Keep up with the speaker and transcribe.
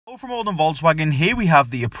Hello from Oldham Volkswagen. Here we have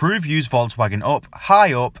the approved used Volkswagen Up,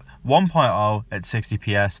 high up, 1.0 at 60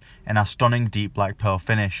 PS in our stunning deep black pearl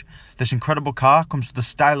finish. This incredible car comes with the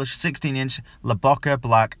stylish 16-inch Bocca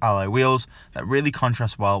Black Alloy wheels that really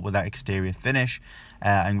contrast well with that exterior finish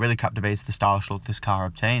and really captivates the stylish look this car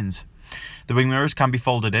obtains. The wing mirrors can be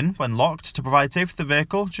folded in when locked to provide safety for the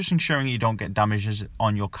vehicle, just ensuring you don't get damages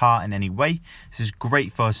on your car in any way. This is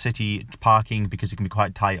great for city parking because it can be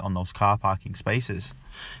quite tight on those car parking spaces.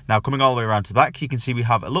 Now, coming all the way around to the back, you can see we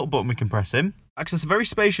have a little button we can press in. Access a very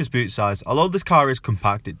spacious boot size. Although this car is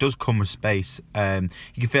compact, it does come with space. You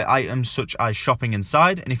can fit items such as shopping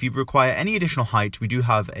inside, and if you require any additional height, we do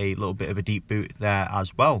have a little bit of a deep boot there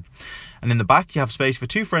as well. And in the back, you have space for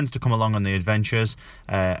two friends to come along on the adventures.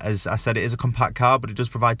 As I said, it is a compact car, but it does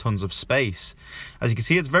provide tons of space. As you can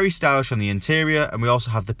see, it's very stylish on the interior, and we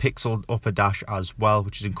also have the pixel upper dash as well,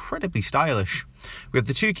 which is incredibly stylish. We have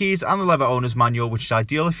the 2 keys and the leather owner's manual, which is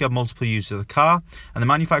ideal if you have multiple uses of the car, and the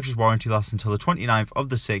manufacturer's warranty lasts until the 29th of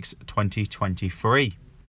the 6th, 2023.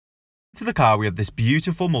 To the car, we have this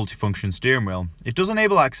beautiful multifunction steering wheel. It does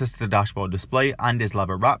enable access to the dashboard display and is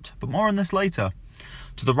leather wrapped, but more on this later.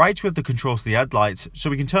 To the right, we have the controls to the headlights, so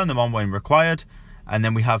we can turn them on when required. And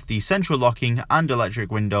then we have the central locking and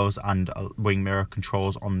electric windows and wing mirror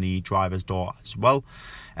controls on the driver's door as well.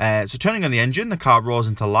 So turning on the engine, the car roars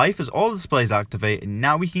into life as all the displays activate, and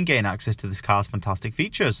now we can gain access to this car's fantastic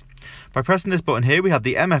features. By pressing this button here, we have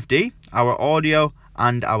the MFD, our audio,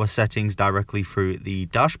 and our settings directly through the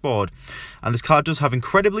dashboard. And this car does have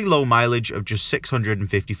incredibly low mileage of just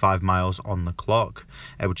 655 miles on the clock,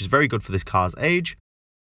 which is very good for this car's age.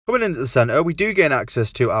 Coming into the centre, we do gain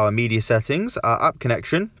access to our media settings, our app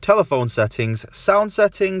connection, telephone settings, sound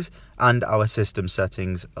settings, and our system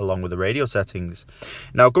settings, along with the radio settings.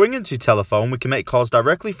 Now, going into telephone, we can make calls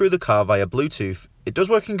directly through the car via Bluetooth. It does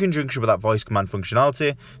work in conjunction with that voice command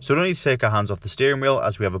functionality, so we don't need to take our hands off the steering wheel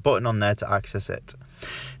as we have a button on there to access it.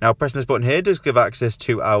 Now, pressing this button here does give access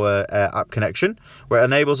to our app connection, where it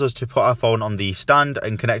enables us to put our phone on the stand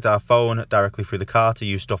and connect our phone directly through the car to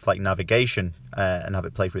use stuff like navigation and have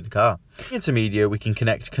it play through the car. Into media, we can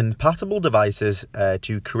connect compatible devices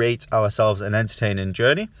to create ourselves an entertaining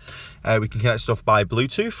journey. We can connect stuff by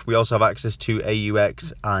Bluetooth. We also have access to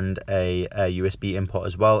AUX and a USB input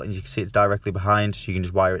as well, and you can see it's directly behind, so you can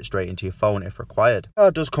just wire it straight into your phone if required. The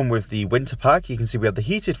car does come with the winter pack. You can see we have the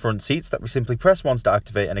heated front seats that we simply press once to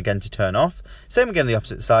activate and again to turn off. Same again the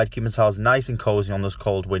opposite side, keeping ourselves nice and cozy on those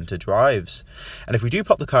cold winter drives. And if we do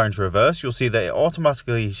pop the car into reverse, you'll see that it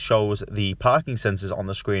automatically shows the parking sensors on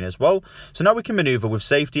the screen as well. So now we can manoeuvre with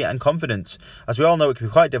safety and confidence. As we all know, it can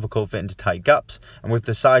be quite difficult fitting into tight gaps, and with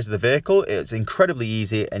the size of the vehicle, it's incredibly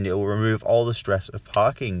easy and it will remove all the stress of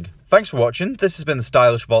parking. Thanks for watching. This has been the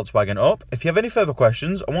stylish Volkswagen Up. If you have any further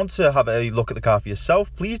questions or want to have a look at the car for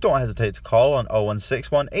yourself, please don't hesitate to call on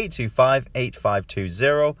 0161 825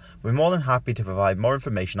 8520. We're more than happy to provide more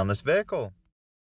information on this vehicle.